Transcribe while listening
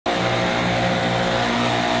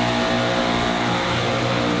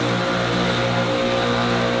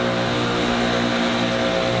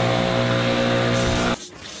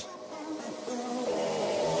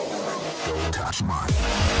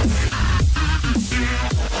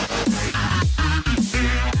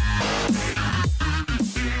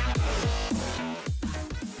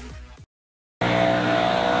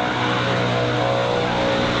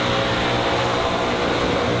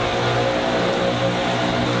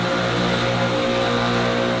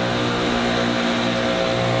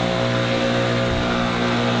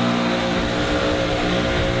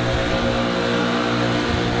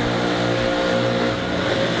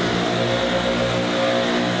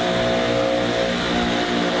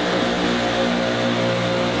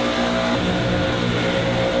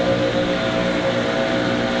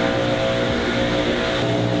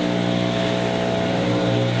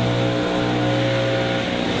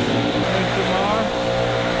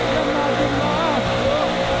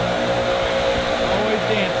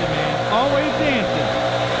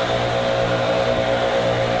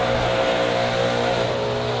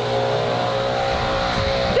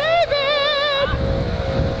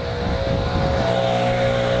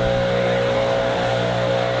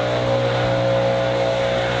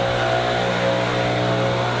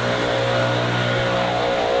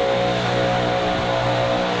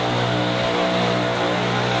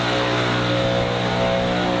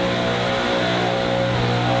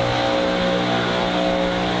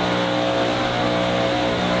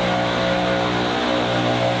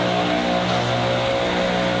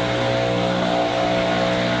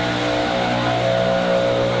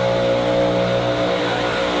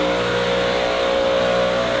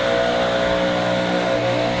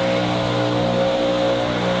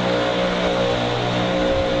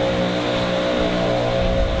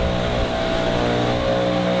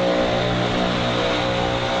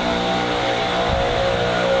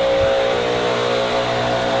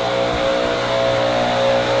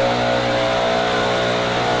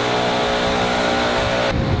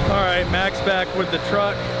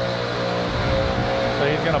truck. So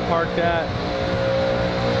he's gonna park that.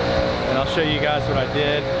 And I'll show you guys what I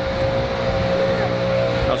did.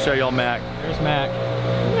 I'll show y'all Mac. There's Mac.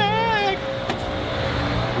 Mac!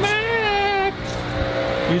 Mac!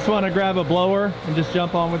 You just wanna grab a blower and just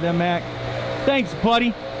jump on with them, Mac? Thanks,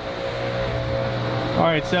 buddy. All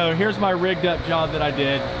right, so here's my rigged up job that I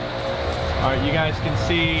did. All right, you guys can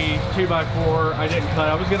see 2x4. I didn't cut.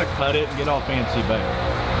 I was gonna cut it and get all fancy, but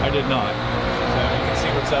I did not. So you can see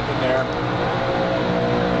what's up in there.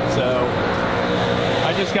 So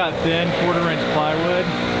I just got thin 1/4 inch plywood.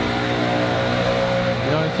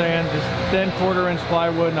 You know what I'm saying? Just thin 1/4 inch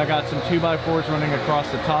plywood, and I got some 2x4s running across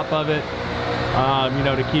the top of it. You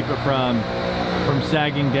know, to keep it from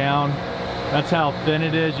sagging down. That's how thin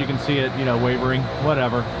it is. You can see it, you know, wavering,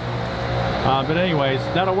 whatever. But anyways,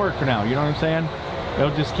 that'll work for now, you know what I'm saying?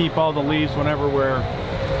 It'll just keep all the leaves whenever we're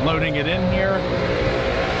loading it in here.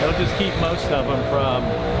 It'll just keep most of them from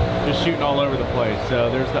just shooting all over the place. So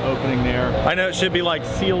there's the opening there. I know it should be like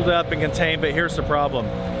sealed up and contained, but here's the problem,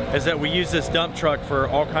 is that we use this dump truck for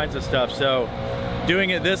all kinds of stuff. So doing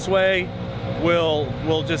it this way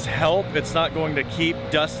will just help. It's not going to keep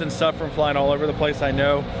dust and stuff from flying all over the place. I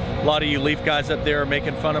know a lot of you leaf guys up there are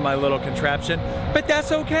making fun of my little contraption, but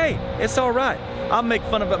that's okay. It's all right. I'll make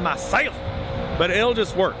fun of it myself, but it'll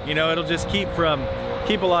just work. You know, it'll just keep a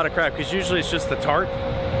lot of crap, because usually it's just the tarp.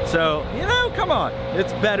 So, you know, come on.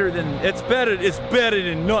 It's better than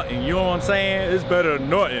nothing. You know what I'm saying? It's better than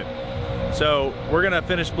nothing. So we're gonna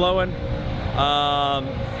finish blowing,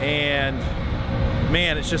 and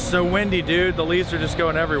man, it's just so windy, dude. The leaves are just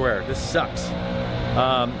going everywhere. This sucks.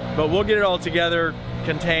 But we'll get it all together,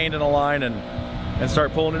 contained in a line, and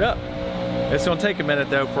start pulling it up. It's gonna take a minute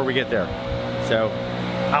though before we get there. So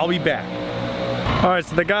I'll be back. All right,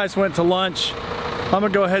 so the guys went to lunch. I'm gonna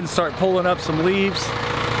go ahead and start pulling up some leaves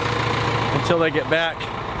until they get back.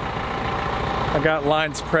 I got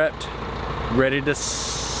lines prepped, ready to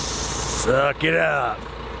suck it up.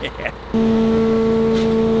 Yeah.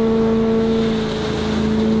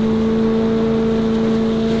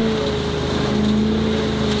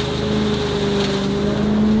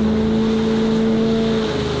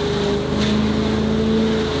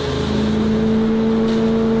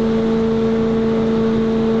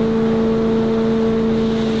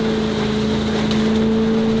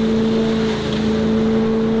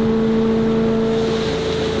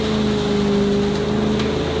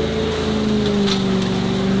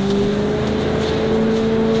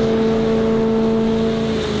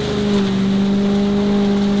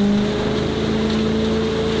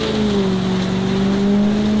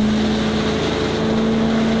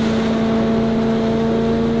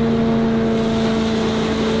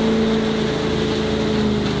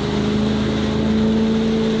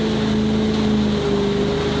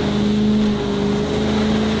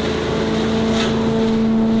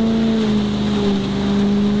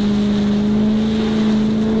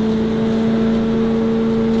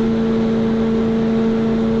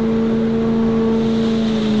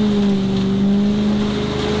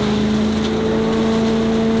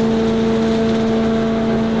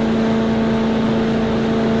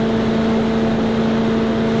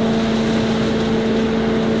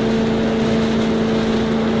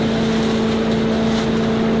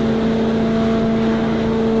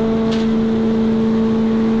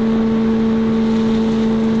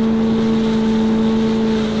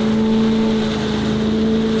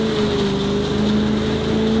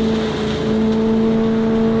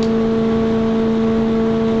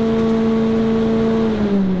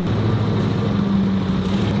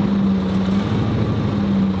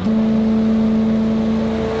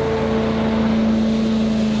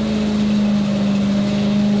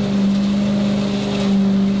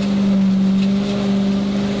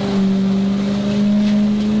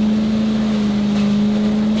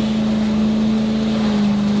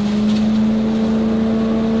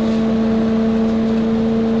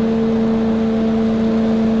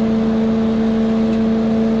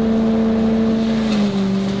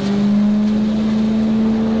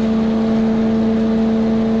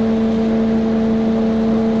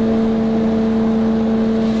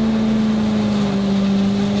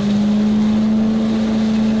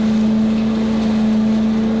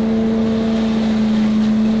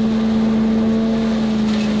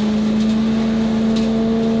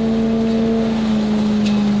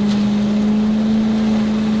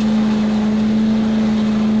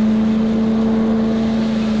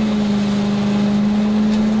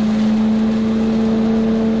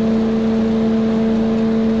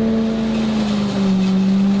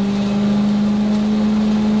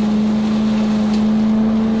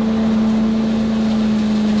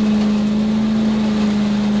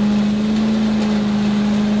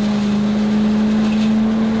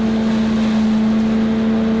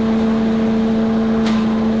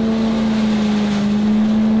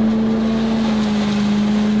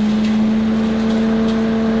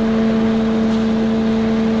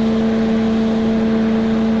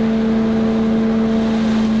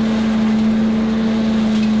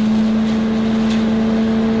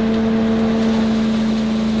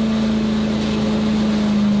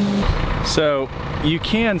 you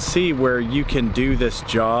can see where you can do this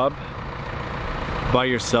job by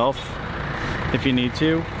yourself if you need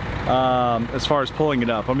to, as far as pulling it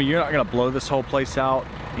up. I mean, you're not gonna blow this whole place out,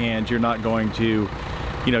 and you're not going to,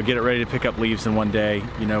 you know, get it ready to pick up leaves in one day,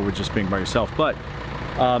 you know, with just being by yourself. But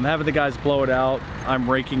having the guys blow it out, I'm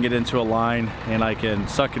raking it into a line, and I can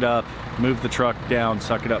suck it up, move the truck down,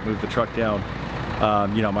 suck it up, move the truck down,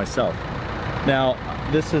 you know, myself. Now,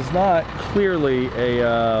 this is not clearly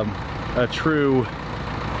a true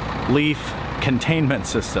leaf containment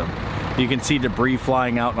system. You can see debris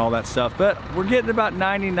flying out and all that stuff, but we're getting about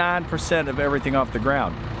 99% of everything off the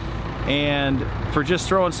ground. And for just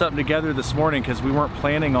throwing something together this morning, because we weren't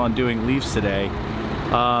planning on doing leaves today,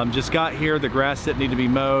 just got here, the grass didn't need to be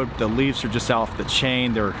mowed, the leaves are just off the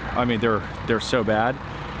chain, they're so bad.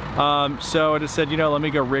 So I just said, you know, let me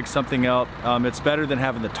go rig something up. It's better than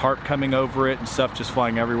having the tarp coming over it and stuff just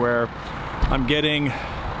flying everywhere. I'm getting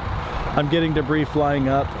debris flying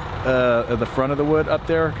up at the front of the wood up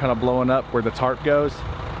there, kind of blowing up where the tarp goes.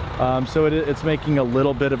 So it's making a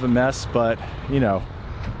little bit of a mess, but you know,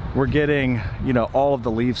 we're getting, you know, all of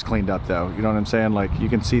the leaves cleaned up though. You know what I'm saying? Like, you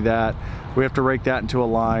can see that. We have to rake that into a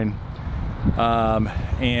line.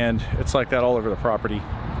 And it's like that all over the property.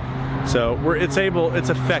 So it's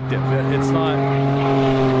effective. It's not,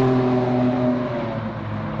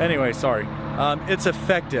 anyway, sorry. It's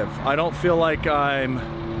effective. I don't feel like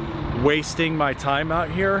I'm wasting my time out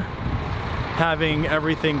here having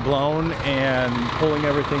everything blown and pulling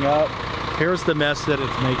everything up. Here's the mess that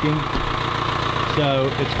it's making.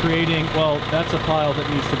 So it's creating, well, that's a pile that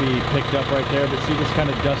needs to be picked up right there, but see this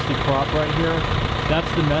kind of dusty crop right here?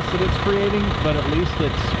 That's the mess that it's creating, but at least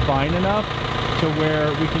it's fine enough to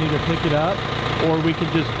where we can either pick it up or we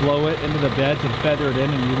can just blow it into the beds and feather it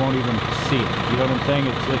in and you won't even see it. You know what I'm saying?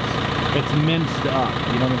 It's minced up,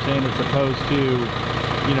 you know what I'm saying? As opposed to,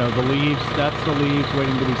 you know, the leaves, that's the leaves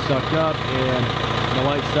waiting to be sucked up, and the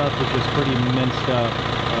light stuff is just pretty minced up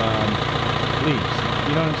leaves.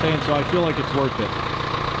 You know what I'm saying? So I feel like it's worth it.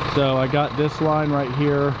 So I got this line right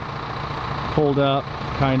here pulled up,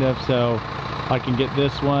 kind of, so I can get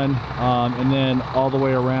this one, and then all the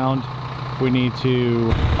way around we need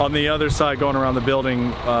to, on the other side going around the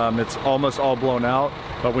building, it's almost all blown out,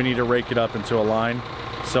 but we need to rake it up into a line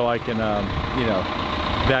so I can, you know,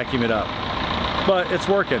 vacuum it up. But it's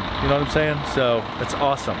working, you know what I'm saying? So it's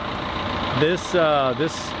awesome.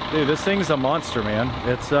 This thing's a monster, man.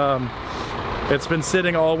 It's been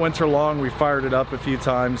sitting all winter long. We fired it up a few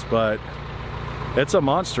times, but it's a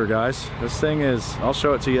monster, guys. This thing is, I'll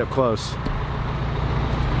show it to you up close.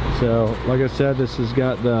 So, like I said, this has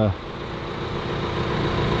got the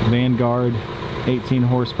Vanguard 18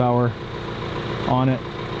 horsepower on it.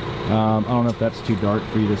 I don't know if that's too dark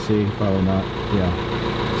for you to see. Probably not. Yeah.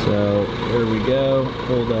 So there we go.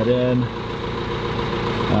 Pull that in.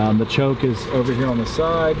 The choke is over here on the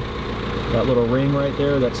side. That little ring right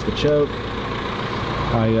there, that's the choke.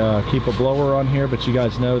 I keep a blower on here, but you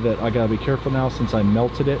guys know that I gotta be careful now since I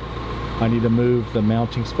melted it. I need to move the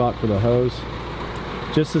mounting spot for the hose.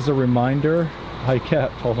 Just as a reminder, I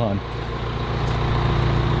kept, hold on,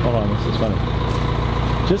 this is funny.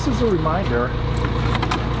 Just as a reminder,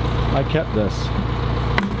 I kept this.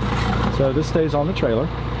 So this stays on the trailer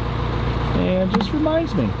and just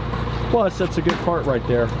reminds me. Plus, that's a good part right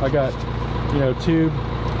there. I got, you know, tube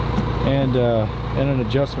and an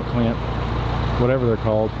adjustment clamp, whatever they're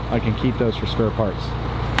called. I can keep those for spare parts.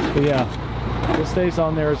 But yeah, this stays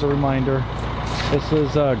on there as a reminder. This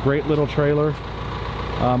is a great little trailer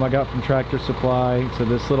I got from Tractor Supply. So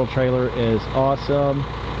this little trailer is awesome.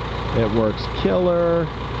 It works killer,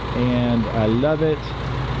 and I love it.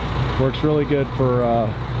 Works really good for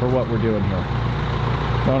what we're doing here.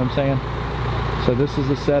 Know what I'm saying? So this is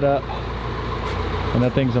the setup, and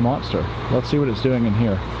that thing's a monster. Let's see what it's doing in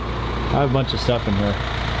here. I have a bunch of stuff in here.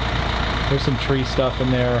 There's some tree stuff in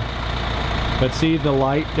there. But see the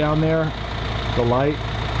light down there? The light,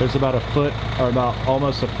 there's about a foot, or about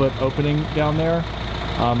almost a foot opening down there.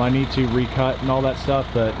 I need to recut and all that stuff,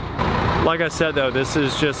 but like I said though, this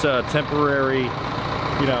is just a temporary,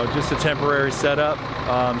 you know, just a temporary setup,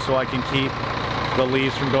 so I can keep the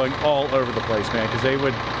leaves from going all over the place, man, because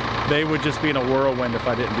they would just be in a whirlwind if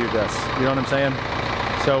I didn't do this. You know what I'm saying?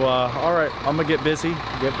 So, all right, I'm gonna get busy,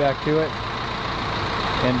 get back to it,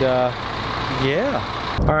 and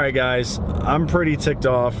yeah. All right, guys, I'm pretty ticked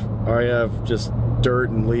off. I have just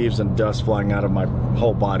dirt and leaves and dust flying out of my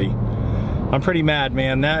whole body. I'm pretty mad,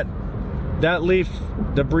 man. That leaf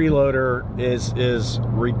debris loader is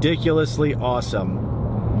ridiculously awesome.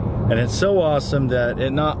 And it's so awesome that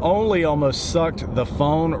it not only almost sucked the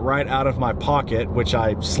phone right out of my pocket, which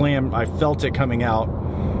I felt it coming out,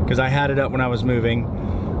 because I had it up when I was moving.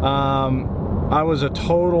 I was a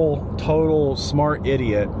total smart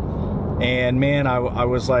idiot, and man, I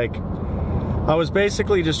was like, I was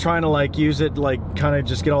basically just trying to like use it, like kind of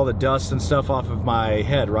just get all the dust and stuff off of my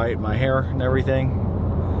head, right? My hair and everything.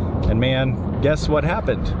 And man, guess what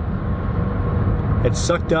happened? It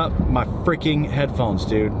sucked up my freaking headphones,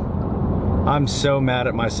 dude. I'm so mad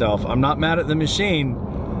at myself. I'm not mad at the machine.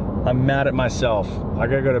 I'm mad at myself. I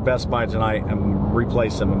gotta go to Best Buy tonight and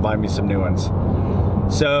replace them and buy me some new ones.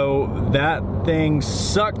 So that thing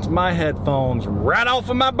sucked my headphones right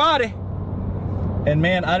off of my body. And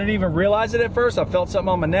man, I didn't even realize it at first. I felt something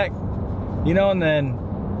on my neck, you know, and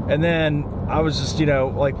then I was just, you know,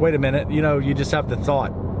 like, wait a minute, you know, you just have the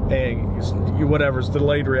thought, hey, whatever's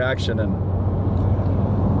delayed reaction. And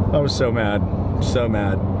I was so mad, so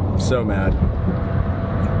mad, so mad.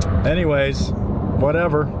 Anyways,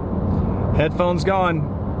 whatever. Headphones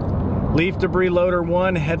gone. Leaf debris loader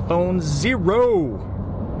 1, headphones 0.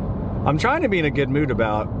 I'm trying to be in a good mood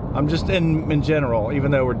about. I'm just in general,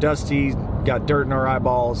 even though we're dusty, got dirt in our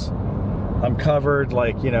eyeballs. I'm covered,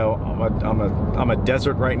 like, you know, I'm a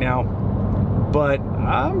desert right now. But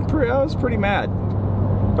I was pretty mad.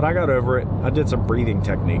 But I got over it. I did some breathing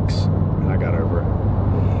techniques and I got over it.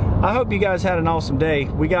 I hope you guys had an awesome day.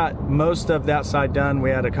 We got most of that side done.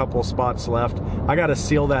 We had a couple spots left. I got to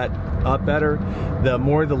seal that up better. The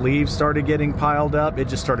more the leaves started getting piled up, it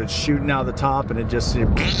just started shooting out the top, and it started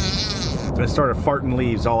farting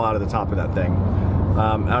leaves all out of the top of that thing,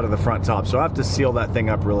 out of the front top. So I have to seal that thing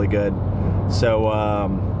up really good. So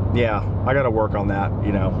yeah, I got to work on that,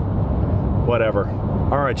 you know, whatever.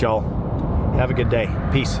 All right, y'all, have a good day.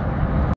 Peace.